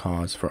wasn't the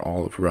cause for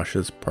all of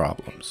Russia's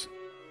problems.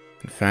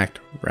 In fact,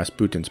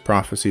 Rasputin's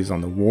prophecies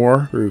on the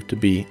war proved to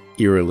be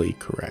eerily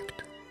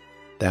correct.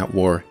 That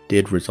war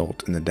did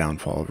result in the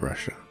downfall of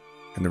Russia.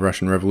 In the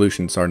Russian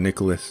Revolution, Tsar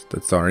Nicholas, the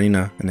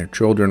Tsarina, and their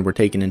children were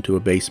taken into a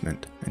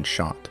basement and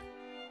shot.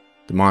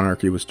 The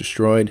monarchy was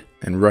destroyed,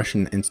 and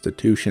Russian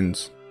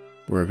institutions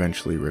were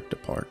eventually ripped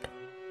apart.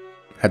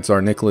 Had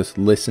Tsar Nicholas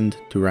listened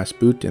to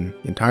Rasputin,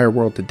 the entire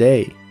world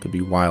today could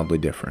be wildly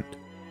different.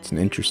 It's an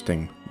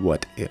interesting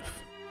what if.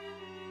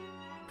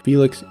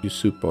 Felix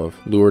Yusupov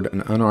lured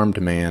an unarmed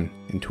man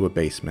into a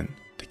basement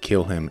to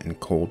kill him in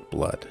cold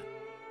blood.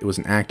 It was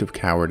an act of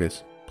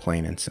cowardice,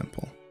 plain and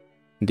simple.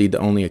 Indeed, the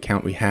only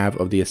account we have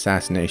of the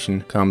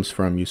assassination comes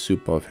from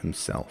Yusupov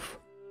himself.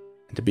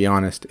 And to be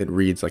honest, it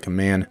reads like a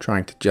man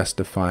trying to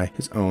justify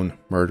his own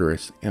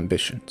murderous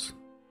ambitions.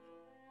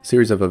 A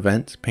series of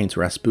events paints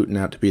Rasputin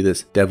out to be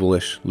this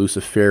devilish,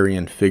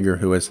 Luciferian figure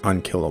who is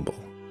unkillable.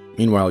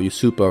 Meanwhile,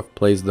 Yusupov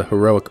plays the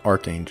heroic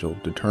archangel,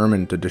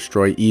 determined to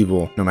destroy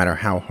evil no matter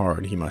how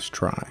hard he must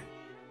try.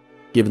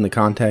 Given the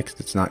context,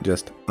 it's not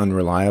just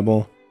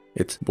unreliable,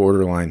 it's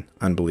borderline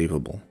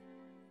unbelievable.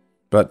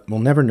 But we'll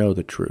never know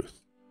the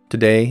truth.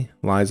 Today,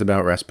 lies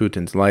about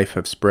Rasputin's life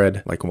have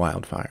spread like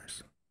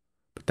wildfires.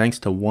 But thanks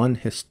to one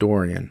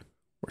historian,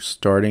 we're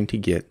starting to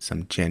get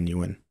some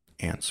genuine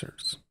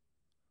answers.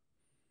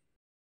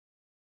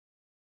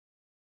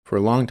 For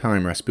a long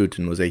time,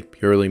 Rasputin was a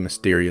purely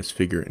mysterious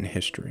figure in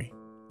history.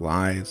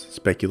 Lies,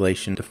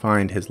 speculation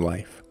defined his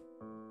life.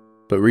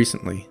 But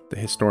recently, the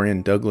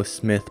historian Douglas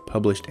Smith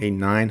published a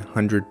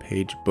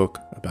 900-page book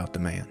about the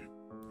man.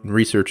 In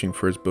researching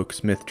for his book,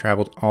 Smith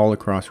traveled all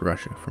across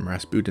Russia, from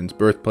Rasputin's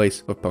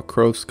birthplace of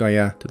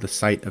Pokrovskaya to the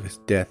site of his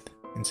death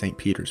in St.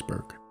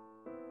 Petersburg.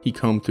 He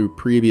combed through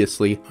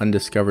previously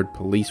undiscovered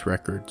police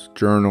records,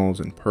 journals,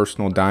 and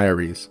personal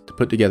diaries to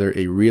put together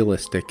a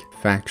realistic,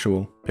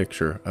 factual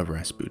picture of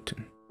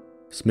Rasputin.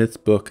 Smith's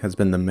book has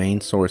been the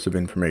main source of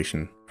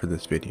information for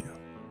this video.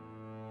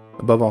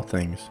 Above all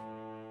things,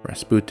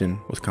 Rasputin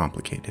was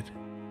complicated.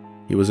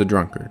 He was a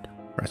drunkard.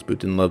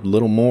 Rasputin loved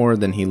little more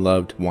than he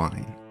loved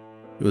wine.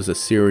 He was a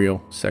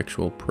serial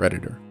sexual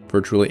predator.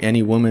 Virtually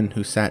any woman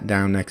who sat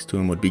down next to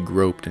him would be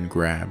groped and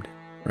grabbed.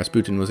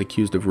 Rasputin was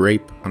accused of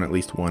rape on at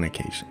least one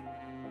occasion.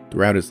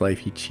 Throughout his life,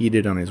 he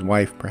cheated on his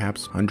wife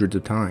perhaps hundreds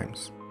of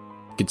times.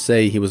 You could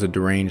say he was a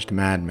deranged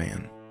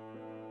madman.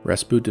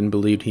 Rasputin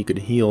believed he could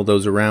heal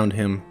those around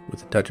him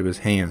with the touch of his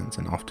hands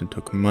and often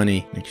took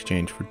money in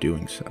exchange for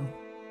doing so.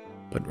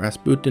 But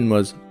Rasputin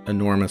was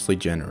enormously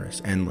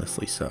generous,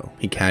 endlessly so.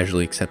 He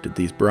casually accepted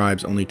these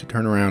bribes only to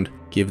turn around,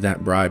 give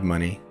that bribe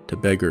money to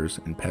beggars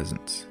and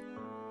peasants.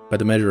 By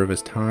the measure of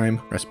his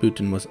time,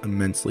 Rasputin was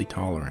immensely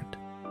tolerant.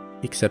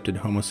 He accepted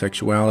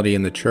homosexuality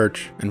in the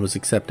church and was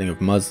accepting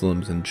of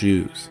Muslims and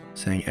Jews,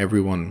 saying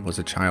everyone was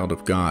a child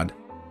of God,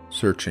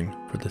 searching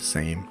for the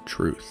same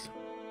truth.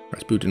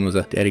 Rasputin was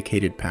a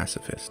dedicated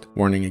pacifist,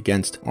 warning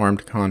against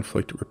armed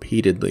conflict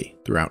repeatedly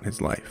throughout his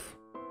life.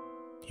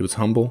 He was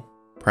humble,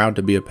 proud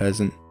to be a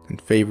peasant,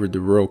 and favored the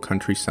rural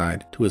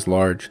countryside to his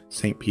large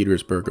St.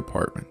 Petersburg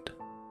apartment.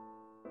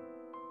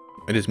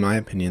 It is my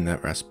opinion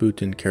that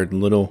Rasputin cared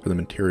little for the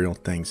material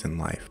things in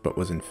life, but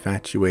was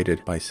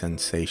infatuated by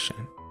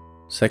sensation.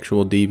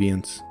 Sexual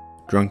deviance,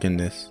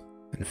 drunkenness,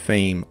 and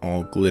fame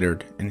all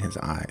glittered in his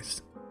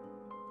eyes.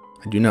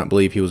 I do not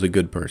believe he was a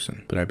good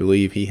person, but I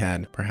believe he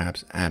had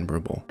perhaps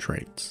admirable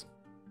traits.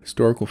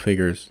 Historical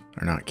figures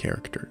are not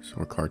characters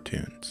or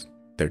cartoons.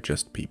 They're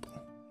just people.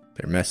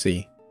 They're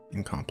messy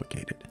and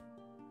complicated.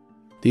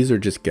 These are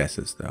just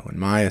guesses, though, and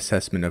my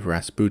assessment of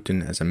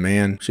Rasputin as a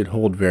man should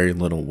hold very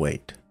little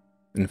weight.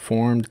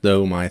 Informed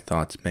though my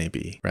thoughts may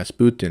be,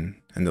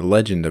 Rasputin and the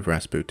legend of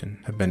Rasputin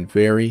have been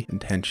very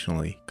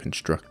intentionally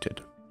constructed.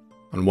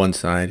 On one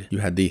side, you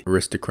had the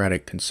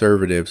aristocratic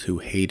conservatives who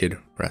hated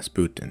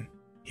Rasputin.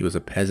 He was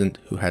a peasant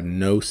who had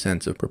no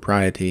sense of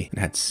propriety and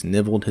had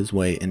sniveled his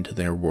way into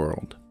their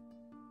world.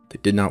 They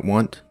did not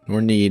want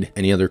nor need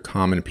any other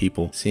common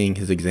people seeing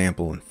his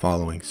example and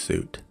following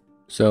suit.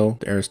 So,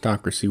 the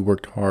aristocracy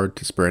worked hard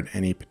to spread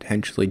any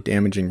potentially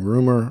damaging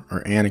rumor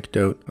or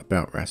anecdote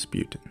about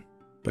Rasputin.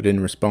 But in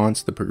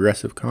response, the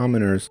progressive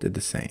commoners did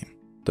the same.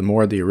 The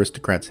more the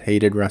aristocrats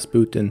hated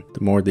Rasputin,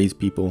 the more these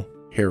people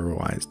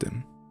heroized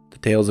him. The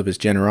tales of his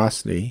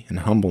generosity and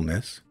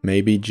humbleness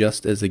may be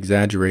just as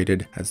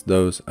exaggerated as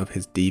those of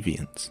his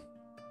deviance.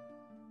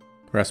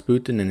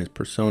 Rasputin and his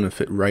persona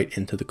fit right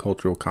into the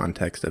cultural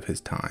context of his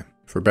time,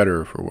 for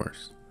better or for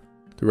worse.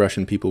 The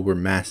Russian people were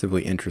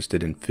massively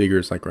interested in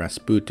figures like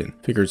Rasputin,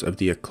 figures of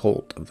the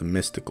occult, of the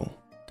mystical.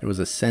 There was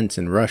a sense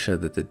in Russia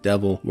that the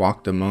devil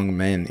walked among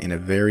men in a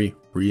very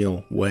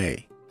real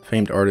way.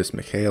 Famed artist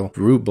Mikhail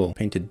Vrubel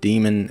painted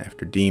demon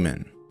after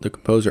demon. The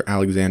composer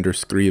Alexander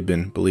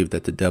Scriabin believed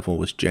that the devil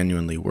was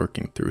genuinely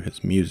working through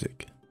his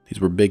music. These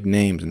were big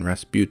names and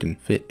Rasputin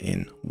fit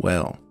in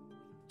well.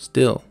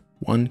 Still,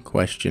 one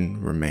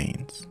question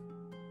remains.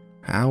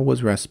 How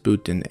was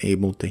Rasputin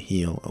able to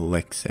heal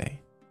Alexei?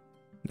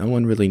 No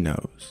one really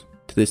knows.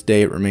 To this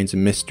day it remains a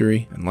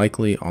mystery and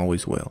likely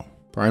always will.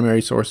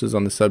 Primary sources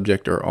on the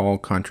subject are all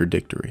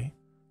contradictory.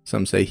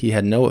 Some say he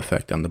had no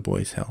effect on the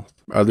boy's health.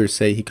 Others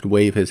say he could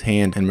wave his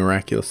hand and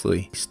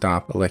miraculously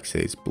stop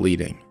Alexei's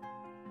bleeding.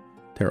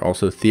 There are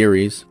also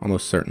theories,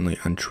 almost certainly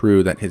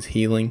untrue, that his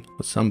healing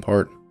was some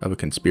part of a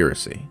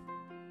conspiracy.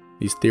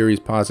 These theories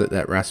posit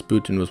that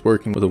Rasputin was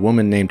working with a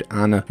woman named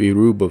Anna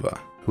Vyrubova,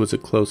 who was a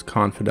close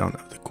confidant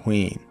of the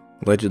queen.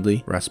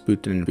 Allegedly,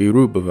 Rasputin and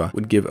Vyrubova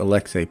would give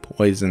Alexei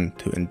poison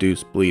to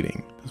induce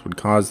bleeding. This would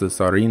cause the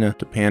Tsarina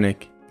to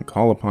panic and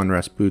call upon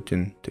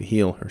Rasputin to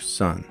heal her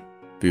son.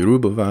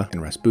 Vyrubova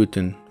and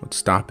Rasputin would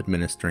stop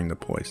administering the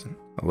poison.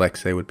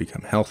 Alexei would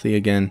become healthy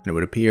again, and it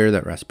would appear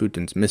that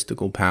Rasputin's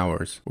mystical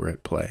powers were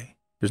at play.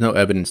 There's no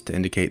evidence to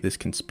indicate this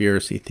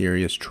conspiracy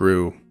theory is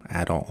true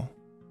at all.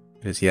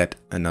 It is yet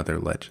another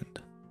legend.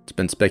 It's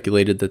been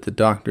speculated that the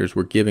doctors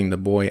were giving the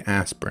boy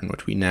aspirin,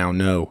 which we now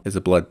know is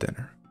a blood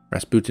thinner.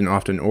 Rasputin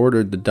often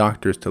ordered the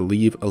doctors to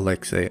leave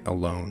Alexei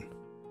alone.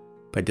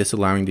 By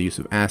disallowing the use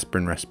of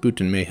aspirin,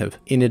 Rasputin may have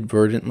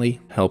inadvertently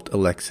helped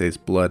Alexei's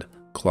blood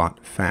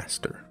clot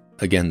faster.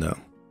 Again though,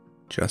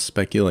 just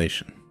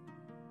speculation.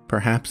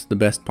 Perhaps the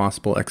best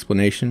possible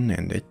explanation,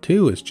 and it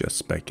too is just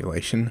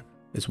speculation,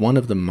 is one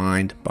of the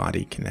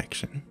mind-body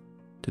connection.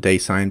 Today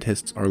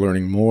scientists are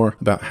learning more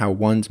about how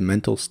one's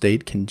mental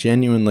state can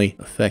genuinely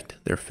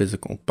affect their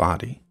physical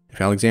body.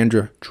 If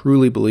Alexandra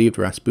truly believed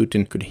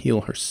Rasputin could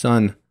heal her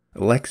son,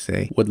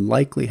 Alexei would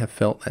likely have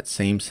felt that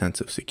same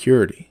sense of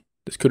security.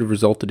 This could have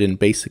resulted in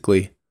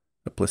basically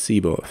a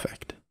placebo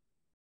effect.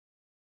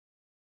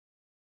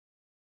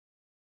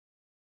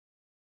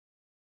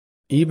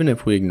 Even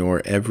if we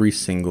ignore every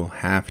single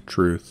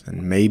half-truth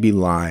and maybe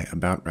lie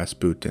about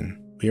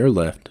Rasputin, we are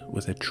left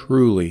with a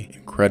truly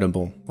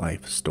incredible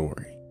life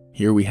story.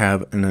 Here we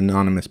have an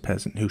anonymous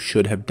peasant who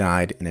should have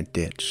died in a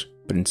ditch,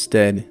 but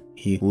instead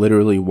he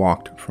literally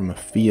walked from a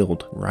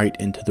field right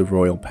into the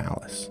royal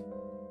palace.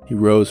 He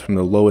rose from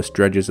the lowest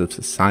dredges of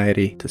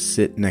society to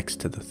sit next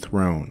to the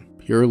throne,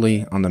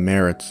 purely on the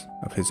merits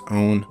of his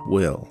own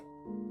will.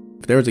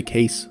 If there was a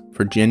case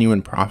for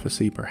genuine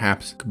prophecy,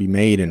 perhaps it could be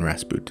made in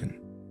Rasputin.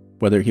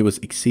 Whether he was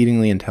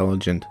exceedingly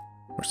intelligent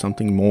or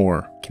something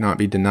more, it cannot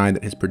be denied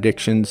that his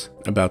predictions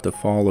about the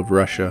fall of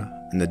Russia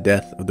and the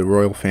death of the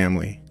royal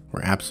family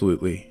were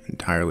absolutely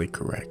entirely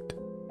correct.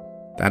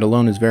 That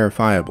alone is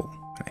verifiable,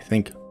 and I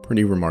think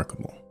pretty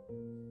remarkable.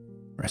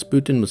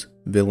 Rasputin was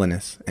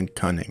villainous and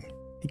cunning.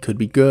 He could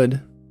be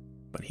good,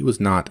 but he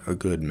was not a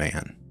good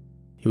man.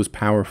 He was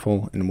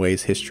powerful in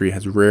ways history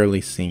has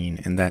rarely seen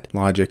and that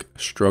logic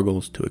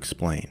struggles to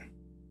explain.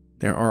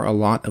 There are a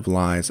lot of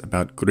lies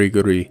about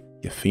Grigory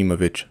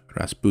Yefimovich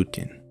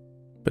Rasputin,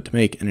 but to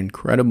make an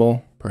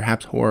incredible,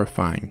 perhaps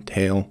horrifying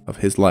tale of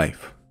his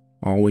life,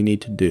 all we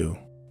need to do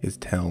is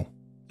tell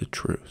the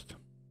truth.